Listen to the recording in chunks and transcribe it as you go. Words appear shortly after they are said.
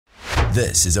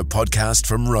This is a podcast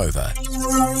from Rover.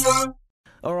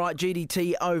 All right,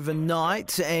 GDT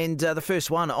overnight, and the first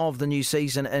one of the new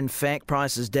season, in fact.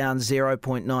 Prices down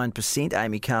 0.9%.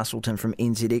 Amy Castleton from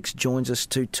NZX joins us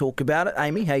to talk about it.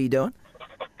 Amy, how you doing?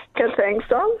 Good, thanks,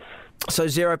 Dom. So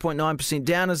 0.9%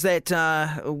 down, is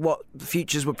that what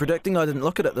futures were predicting? I didn't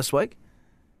look at it this week.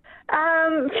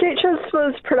 Futures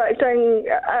was predicting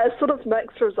sort of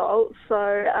mixed results.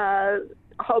 So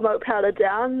whole milk powder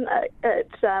down.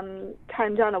 It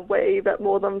came down a wee bit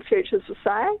more than futures were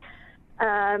saying.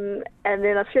 And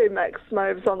then a few mixed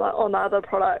moves on other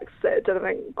products that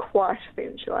didn't quite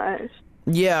eventuate.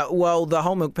 Yeah, well, the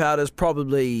whole milk powder is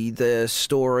probably the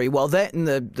story. Well, that and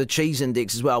the cheese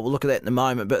index as well. We'll look at that in a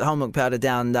moment. But whole milk powder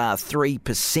down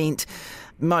 3%.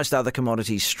 Most other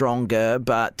commodities stronger,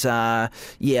 but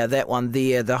that one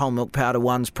there, the whole milk powder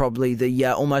one's probably the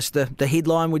almost the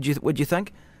headline. Would you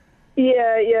think?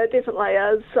 Yeah, definitely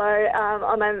is. So,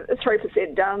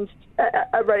 3% down,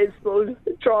 a reasonable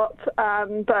drop,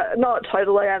 but not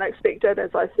totally unexpected. As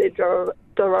I said,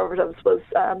 derivatives was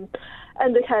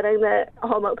indicating that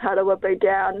whole milk powder would be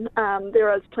down.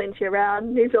 There is plenty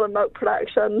around. New Zealand milk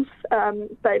production's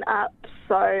been up,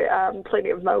 so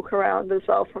plenty of milk around as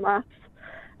well from us.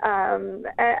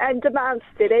 And demand's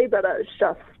steady, but it's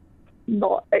just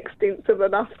not extensive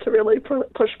enough to really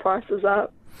push prices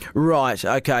up. Right,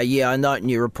 okay, yeah, I note in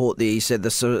your report there you said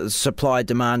the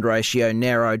supply-demand ratio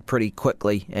narrowed pretty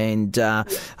quickly, and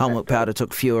whole milk powder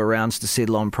took fewer rounds to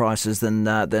settle on prices than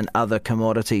other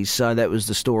commodities, so that was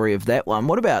the story of that one.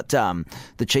 What about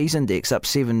the cheese index, up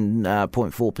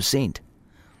 7.4%?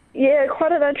 Yeah,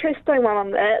 quite an interesting one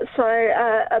on that. So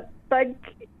a big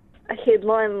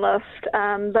headline lift,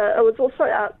 but it was also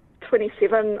up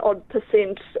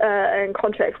 27% in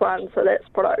contract one, so that's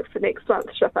product for next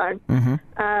month's shipping. Mm-hmm.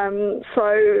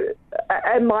 So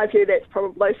in my view, that's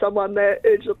probably someone that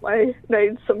urgently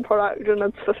needs some product and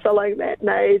it's fulfilling that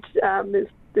need.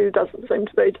 There doesn't seem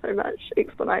to be too much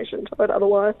explanation to it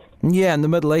otherwise. Yeah, in the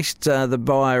Middle East, the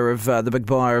big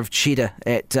buyer of cheddar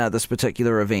at this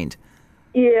particular event.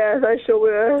 Yeah, they sure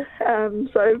were.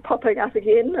 So popping up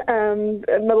again.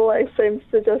 Middle East seems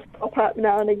to just pop up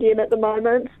now and again at the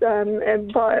moment,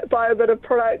 and buy a bit of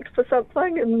product for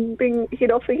something and then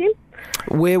head off again.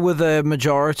 Where were the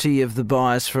majority of the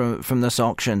buyers from this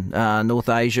auction? North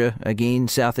Asia again,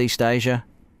 Southeast Asia?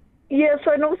 Yeah,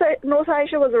 so North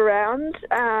Asia was around,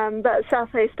 but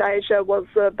Southeast Asia was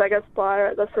the biggest buyer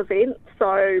at this event,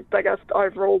 so biggest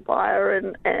overall buyer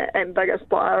and biggest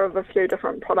buyer of a few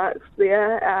different products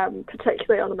there,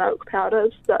 particularly on the milk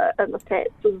powders and the fats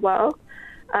as well.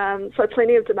 So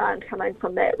plenty of demand coming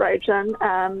from that region,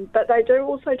 but they do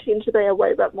also tend to be a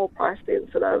wee bit more price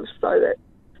sensitive, so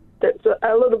that's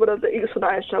a little bit of the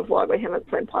explanation of why we haven't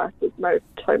seen prices move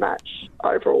too much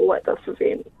overall at this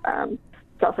event.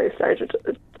 Southeast Asia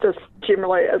just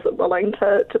generally isn't willing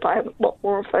to pay a lot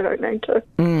more if they don't need to.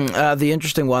 The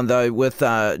interesting one, though, with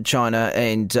China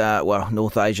and,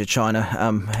 North Asia, China,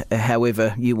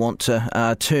 however you want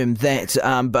to term that,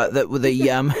 but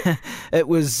it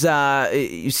was,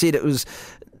 you said it was,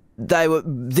 they were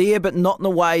there, but not in a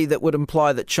way that would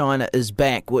imply that China is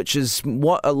back, which is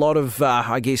what a lot of,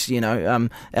 our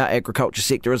agriculture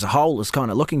sector as a whole is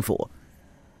kind of looking for.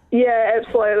 Yeah,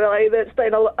 absolutely. That's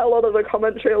been a lot of the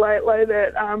commentary lately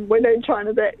that we need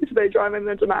China back to be driving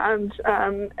the demand,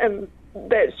 and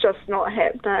that's just not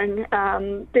happening.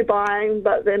 They're buying,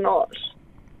 but they're not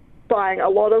buying a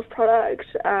lot of product.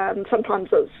 Sometimes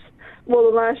it's more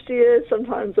than last year,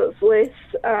 sometimes it's less.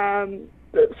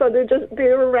 So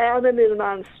they're around and their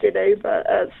demand's steady, but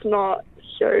it's not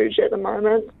huge at the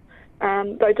moment.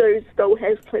 They do still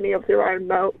have plenty of their own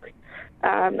milk.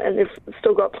 And they've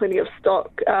still got plenty of stock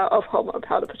of whole milk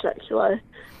powder particularly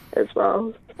as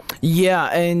well. Yeah,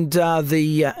 and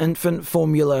the infant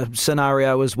formula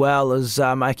scenario as well is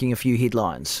making a few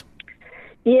headlines.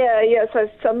 Yeah,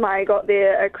 so May got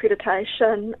their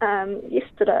accreditation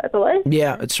yesterday, I believe.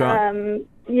 Yeah, that's right.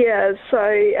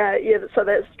 So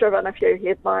that's driven a few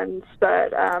headlines, but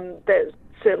that's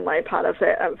certainly part of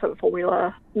that infant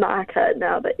formula market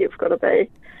now that you've got to be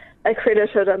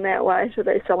accredited in that way to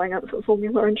be selling infant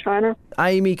formula in China.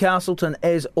 Amy Castleton,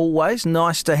 as always,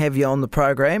 nice to have you on the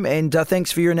program, and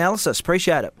thanks for your analysis.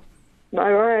 Appreciate it. No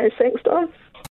worries. Thanks, Dom.